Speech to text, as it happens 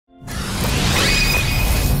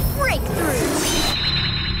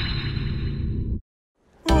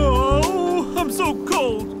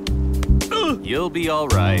You'll be all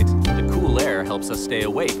right. The cool air helps us stay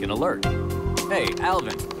awake and alert. Hey,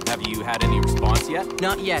 Alvin, have you had any response yet?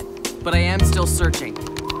 Not yet, but I am still searching.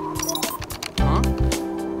 Huh?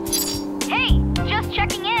 Hey, just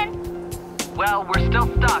checking in. Well, we're still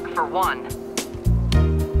stuck, for one.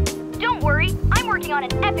 Don't worry, I'm working on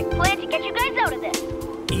an epic plan to get you guys out of this.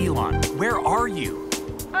 Elon, where are you?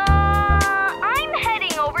 I'm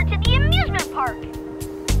heading over to the amusement park.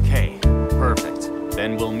 Okay, perfect.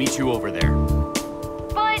 Then we'll meet you over there.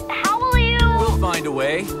 But how will you... We'll find a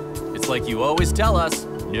way. It's like you always tell us,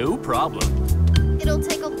 no problem. It'll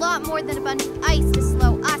take a lot more than a bunch of ice to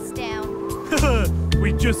slow us down.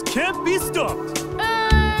 We just can't be stopped.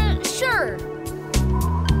 Sure.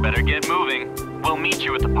 Better get moving. We'll meet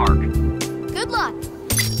you at the park. Good luck.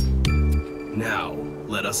 Now,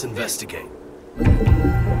 let us investigate.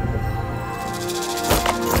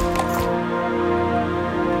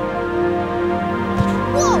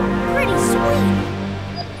 Whoa, pretty sweet.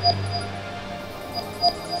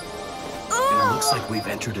 It looks like we've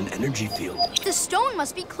entered an energy field. The stone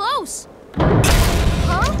must be close.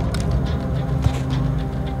 Huh?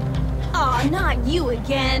 Aw, not you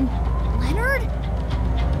again. Leonard?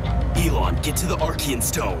 Elon, get to the Archean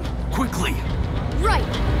Stone. Quickly! Right.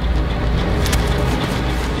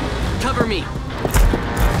 Cover me!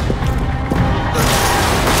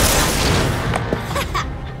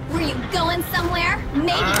 Were you going somewhere?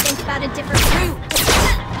 Maybe think about a different route.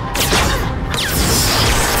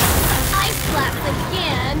 Ice slaps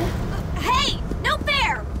again. Hey, no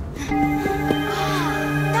fair!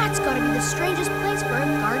 That's gotta be the strangest place for a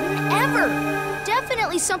garden ever.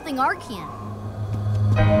 Definitely something Archean.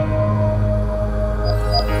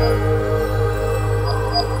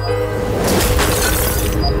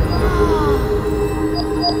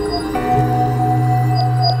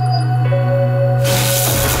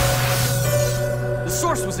 The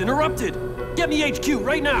source was interrupted. Get me HQ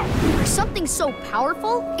right now. For something so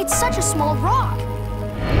powerful, it's such a small rock.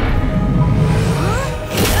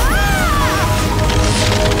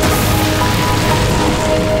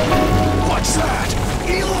 What's that?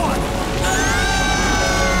 Elon!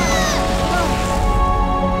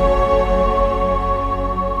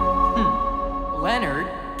 Leonard,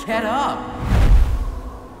 get up!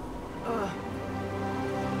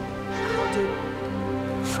 How did...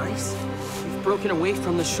 Ice? We've broken away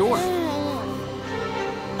from the shore.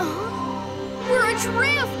 We're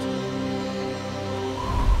adrift!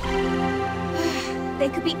 They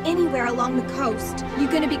could be anywhere along the coast. You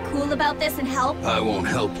gonna be cool about this and help? I won't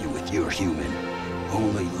help you with your human.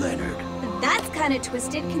 Only Leonard. That's kind of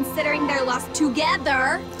twisted considering they're lost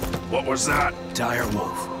together. What was that? Dire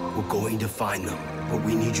Wolf, we're going to find them, but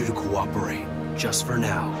we need you to cooperate. Just for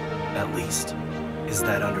now, at least. Is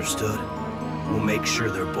that understood? We'll make sure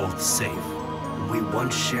they're both safe. We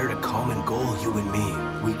once shared a common goal, you and me.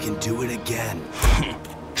 We can do it again.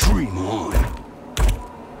 Dream on.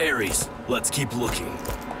 Ares, let's keep looking.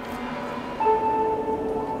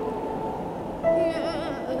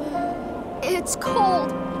 It's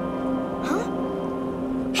cold. Huh?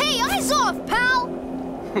 Hey, eyes off, pal!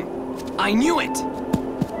 I knew it!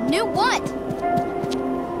 Knew what?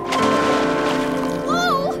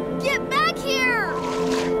 Whoa! Get back here!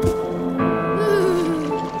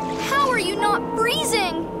 How are you not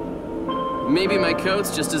freezing? Maybe my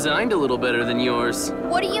coat's just designed a little better than yours.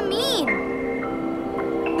 What do you mean?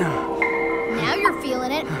 Now you're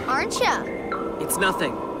feeling it, aren't ya? It's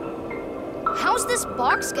nothing. How's this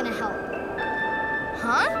box gonna help?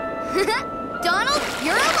 Huh? Donald,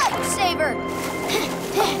 you're a lifesaver!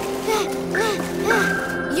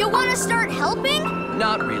 You wanna start helping?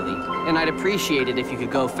 Not really, and I'd appreciate it if you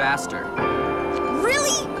could go faster.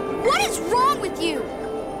 Really? What is wrong with you?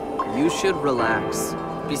 You should relax.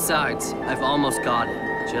 Besides, I've almost got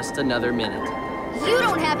it. Just another minute. You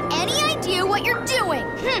don't have any idea what you're doing.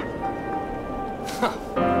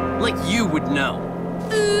 Like you would know.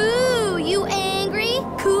 Ooh, you angry?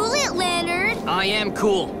 Cool it, Leonard. I am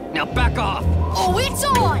cool. Now back off. Oh, it's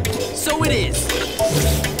on! So it is.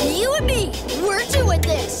 You and me, we're doing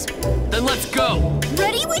this. Then let's go.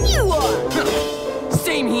 Ready when you are.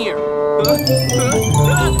 Same here.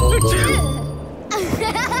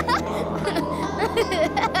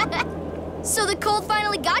 So the cold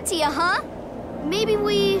finally got to you, huh? Maybe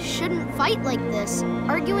we shouldn't fight like this.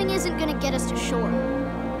 Arguing isn't gonna get us to shore.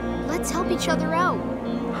 Let's help each other out.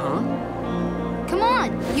 Huh? Come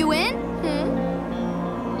on, you in?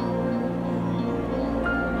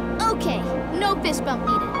 Okay, no fist bump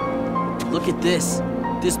needed. Look at this.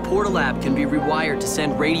 This portal lab can be rewired to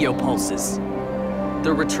send radio pulses.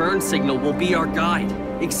 The return signal will be our guide,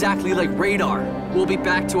 exactly like radar. We'll be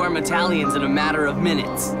back to our Metalions in a matter of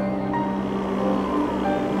minutes.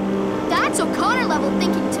 so Connor level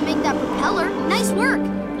thinking to make that propeller. Nice work.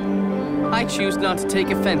 I choose not to take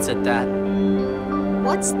offense at that.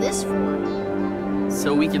 What's this for?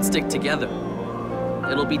 So we can stick together.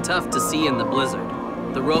 It'll be tough to see in the blizzard.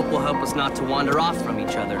 The rope will help us not to wander off from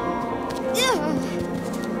each other.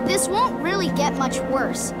 Ugh. This won't really get much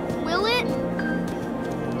worse, will it?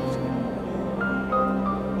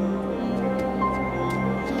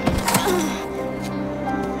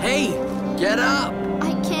 Hey, get up!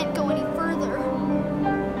 I can't go any further.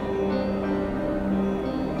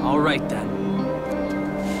 All right then.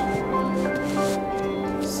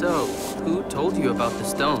 So, who told you about the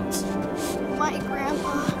stones? My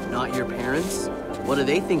grandpa. Not your parents? What do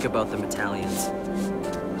they think about the Metalions?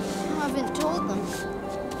 Haven't told them.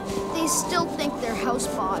 They still think they're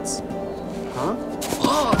housebots. Huh?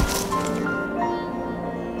 Oh!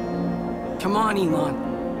 Come on, Elon.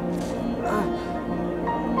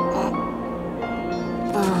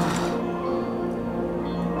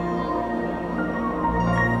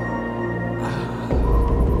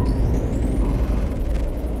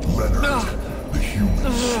 Leonard, the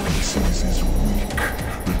human species is weak.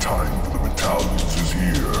 The time for the Metalions is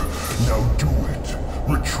here. Now do it.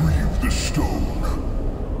 Retrieve the stone.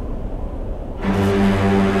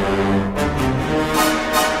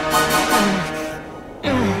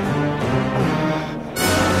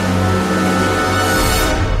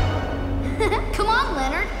 Come on,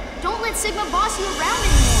 Leonard. Don't let Sigma boss you around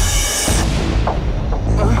anymore.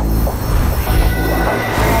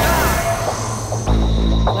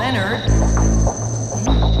 Leonard?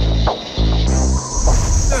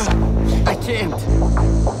 I can't.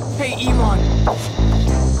 Hey, Elon.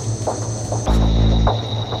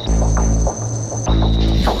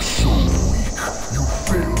 You're so weak. You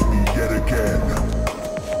failed me yet again.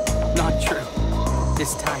 Not true.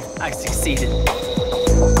 This time, I succeeded.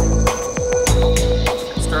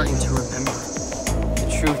 I'm starting to remember the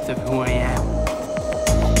truth of who I am.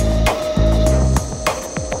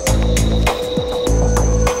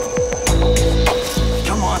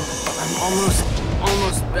 Come on, I'm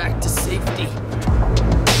almost back to safety.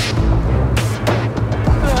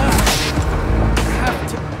 I have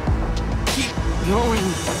to keep going.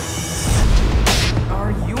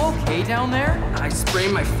 Are you okay down there? I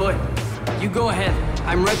sprained my foot. You go ahead.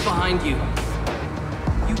 I'm right behind you.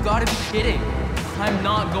 You gotta be kidding. I'm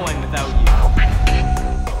not going without you.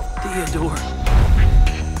 Theodore.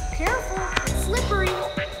 Careful, it's slippery.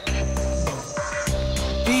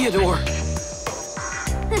 Theodore.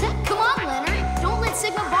 Come on, Leonard. Don't let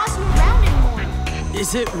Sigma boss you around anymore.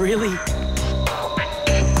 Is it really?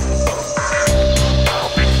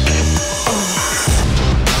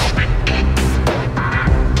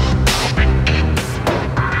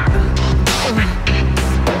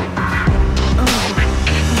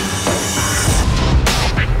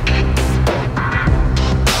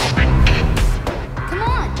 Come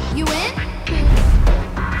on, you in?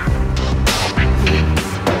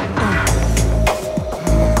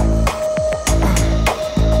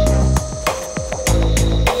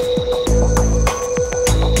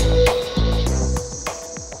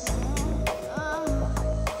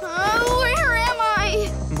 Where am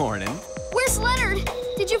I? Morning. Where's Leonard?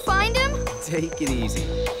 Did you find him? Take it easy.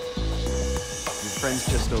 Your friend's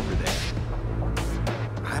just over there.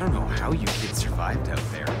 I don't know how you kids survived out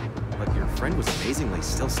there, but your friend was amazingly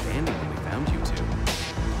still standing when we found you two.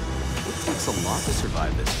 It takes a lot to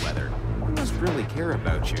survive this weather. He must really care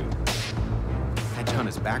about you. Had you on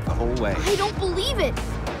his back the whole way. I don't believe it.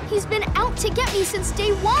 He's been out to get me since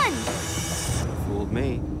day one. Fooled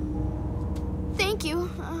me. Thank you.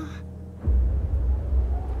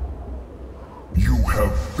 You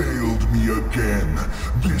have failed me again.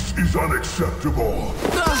 This is unacceptable.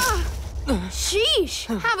 Sheesh!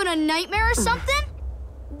 Having a nightmare or something?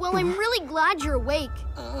 Well, I'm really glad you're awake.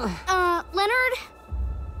 Leonard,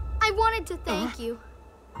 I wanted to thank you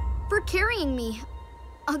for carrying me.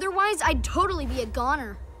 Otherwise, I'd totally be a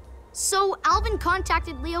goner. So, Alvin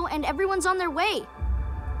contacted Leo and everyone's on their way.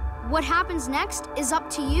 What happens next is up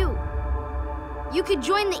to you. You could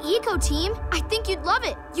join the eco team. I think you'd love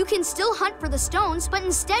it. You can still hunt for the stones, but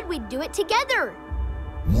instead we'd do it together.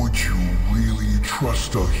 Would you really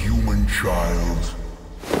trust a human child?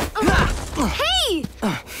 Hey!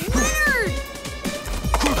 Leonard!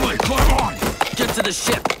 Quickly, climb on! Get to the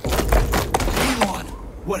ship. Elon,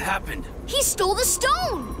 what happened? He stole the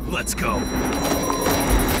stone! Let's go.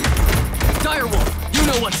 Direwolf, you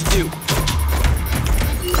know what to do.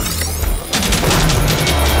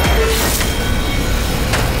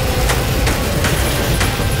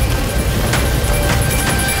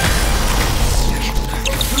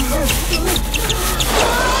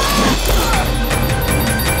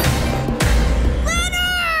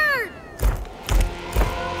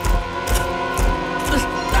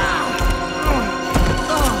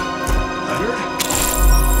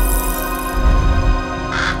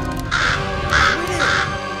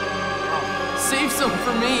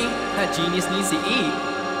 Prometheus needs to eat.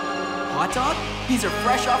 Hot dog? These are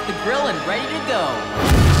fresh off the grill and ready to go.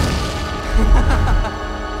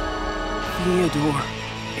 Theodore,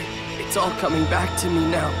 it's all coming back to me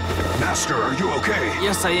now. Master, are you okay?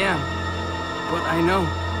 Yes, I am. But I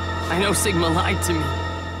know Sigma lied to me.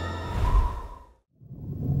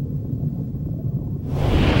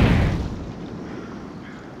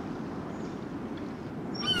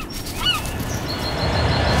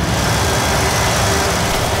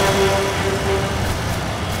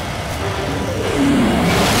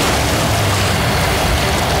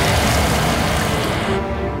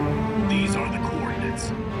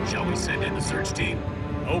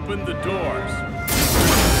 Open the doors.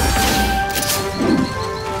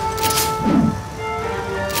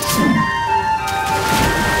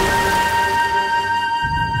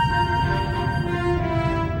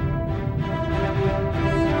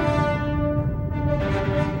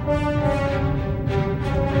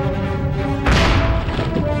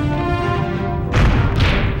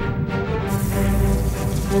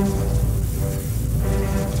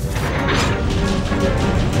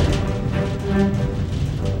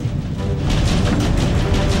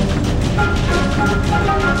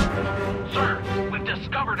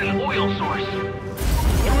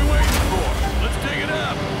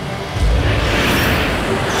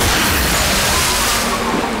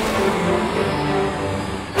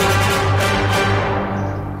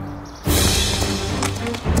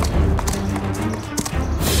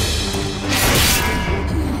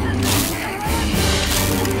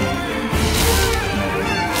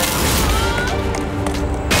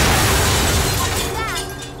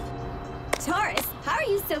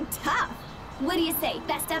 What do you say,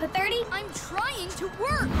 best out of 30? I'm trying to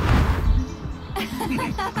work!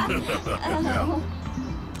 Oh.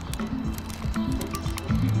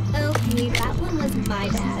 Okay, that one was my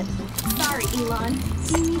bad. Sorry, Elon.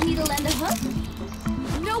 Do you need me to lend a hook?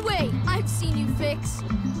 No way! I've seen you fix.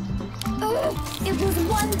 Ugh, it was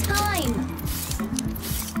one time!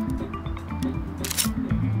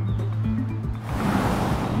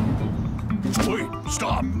 Wait,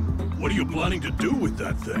 stop! What are you planning to do with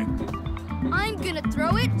that thing? I'm gonna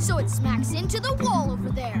throw it so it smacks into the wall over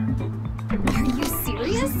there. Are you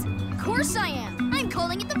serious? Of course I am. I'm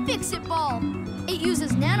calling it the Fix-It Ball. It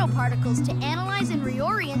uses nanoparticles to analyze and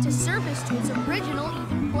reorient a surface to its original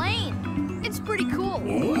even plane. It's pretty cool.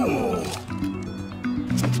 Ooh.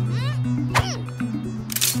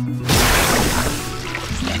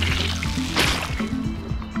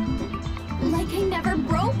 Like I never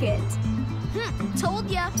broke it. Told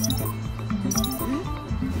ya.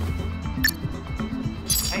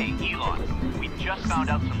 Hey, Elon. We just found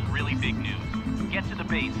out some really big news. Get to the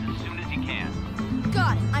base as soon as you can.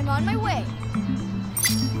 Got it. I'm on my way.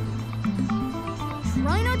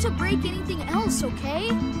 Try not to break anything else, okay?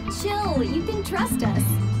 Chill. You can trust us.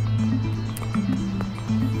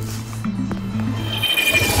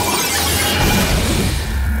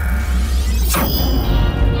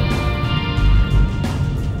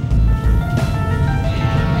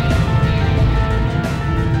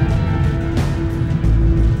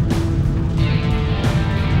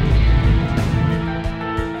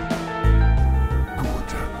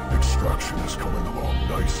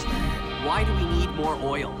 Why do we need more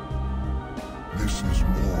oil? This is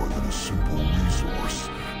more than a simple resource.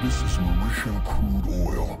 This is Mauritian crude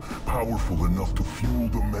oil, powerful enough to fuel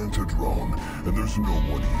the Manta drone, and there's no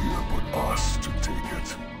one here but us to take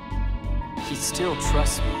it. He still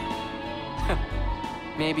trusts me.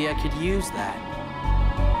 Maybe I could use that.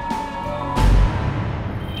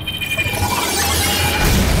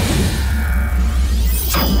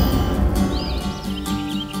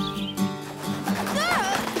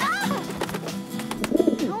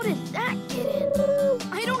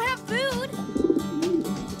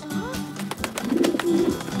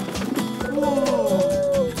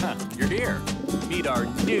 Our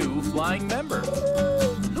new flying member.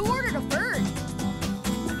 Who ordered a bird?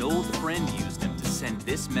 An old friend used him to send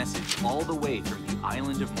this message all the way from the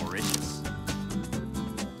island of Mauritius.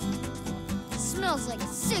 Smells like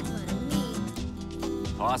Sigma to me.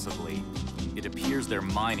 Possibly. It appears they're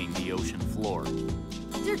mining the ocean floor.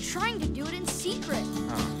 They're trying to do it in secret.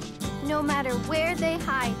 Huh. No matter where they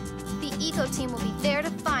hide, the eco team will be there to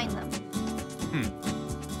find them.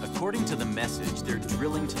 According to the message, they're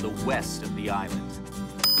drilling to the west of the island.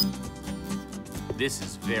 This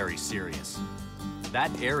is very serious.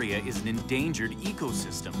 That area is an endangered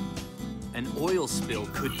ecosystem. An oil spill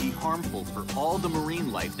could be harmful for all the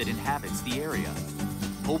marine life that inhabits the area.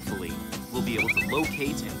 Hopefully, we'll be able to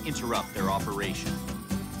locate and interrupt their operation.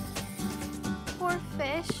 Poor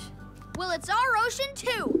fish. Well, it's our ocean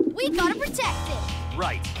too. We gotta protect it.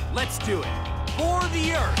 Right, let's do it. For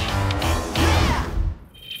the Earth!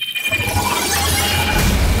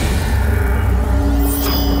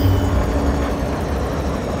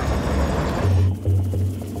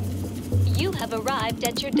 You have arrived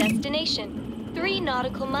at your destination, 3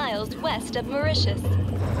 nautical miles west of Mauritius.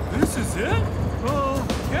 This is it?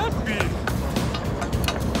 Can't be.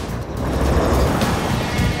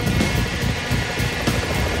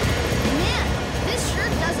 Man, this sure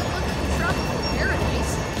doesn't look like a tropical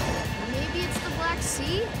paradise. Maybe it's the Black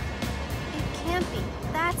Sea? It can't be.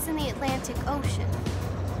 That's in the Atlantic Ocean.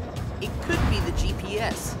 It could be the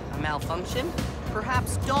GPS. A malfunction?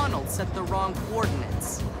 Perhaps Donald set the wrong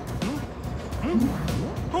coordinates.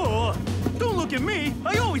 Oh, don't look at me.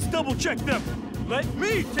 I always double-check them. Let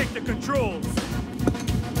me take the controls.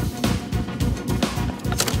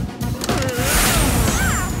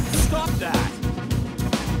 Stop that!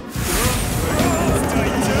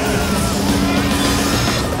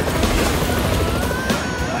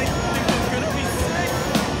 I think I'm gonna be sick.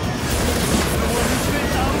 The one who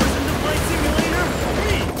spent hours in the flight simulator?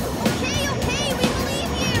 Me! Okay, we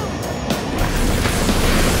believe you!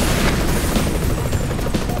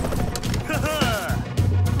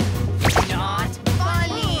 Not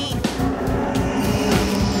funny!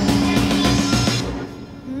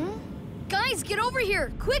 Guys, get over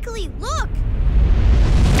here! Quickly, look!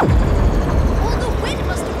 Oh, the wind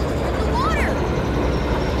must have cleared the water!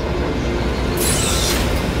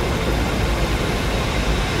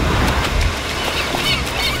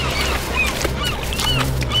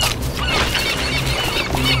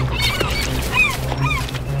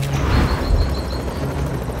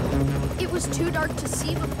 It was too dark to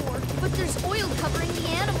see before, but there's oil covering the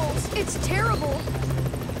animals. It's terrible.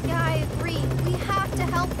 Yeah, I agree. We have to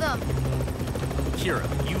help them. Kira,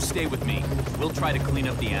 you stay with me. We'll try to clean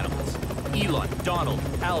up the animals. Elon, Donald,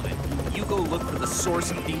 Alvin, you go look for the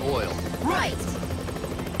source of the oil. Right!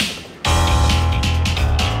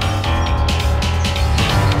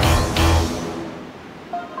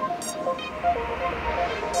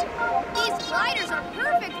 These gliders are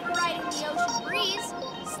perfect for riding the ocean breeze.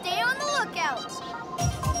 Stay on the lookout.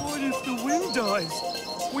 What if the wind dies?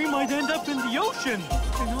 We might end up in the ocean.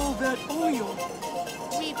 And all that oil.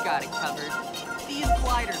 We've got it covered. These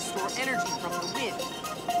gliders store energy from the wind.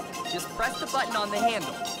 Just press the button on the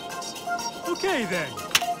handle. Okay, then.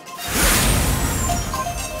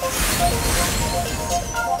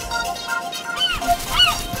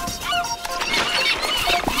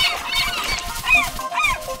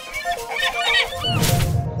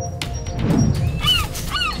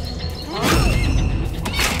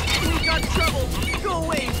 We've got trouble. Go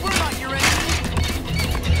away. We're not your enemy.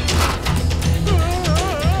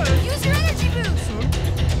 Use your energy boost.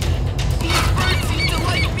 These birds seem to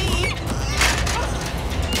like me.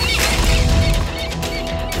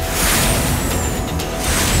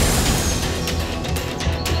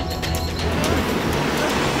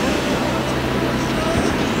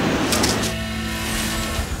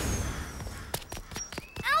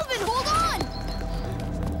 Alvin, hold on!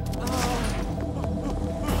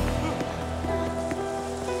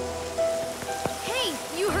 Hey,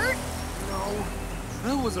 you hurt? No,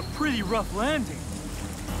 that was a pretty rough landing.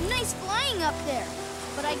 Nice flying up there.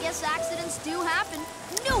 But I guess accidents do happen.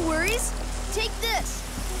 No worries. Take this.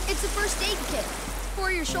 It's a first aid kit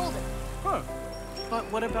for your shoulder. Huh. But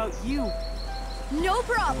what about you? No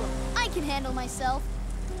problem. I can handle myself.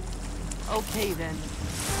 Okay, then.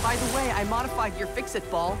 By the way, I modified your fix-it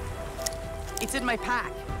ball. It's in my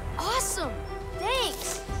pack. Awesome.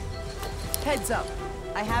 Thanks. Heads up.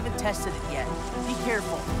 I haven't tested it yet. Be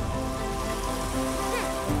careful.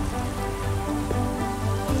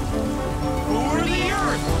 For the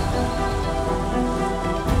Earth!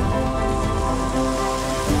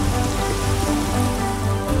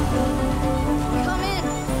 Come in.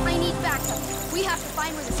 I need backup. We have to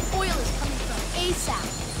find where this oil is coming from ASAP.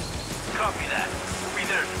 Copy that. We'll be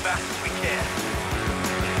there as fast as we can.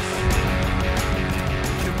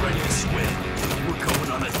 Get ready to swim. We're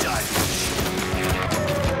going on a dive.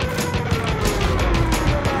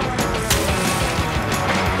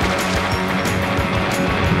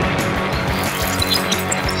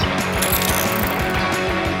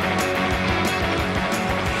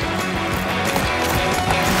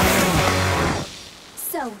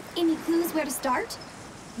 So, any clues where to start?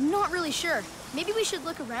 Not really sure. Maybe we should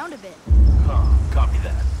look around a bit. Copy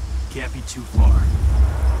that. Can't be too far.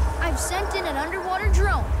 I've sent in an underwater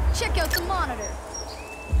drone. Check out the monitor.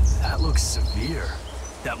 That looks severe.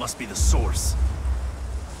 That must be the source.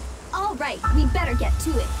 All right, we better get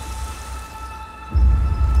to it.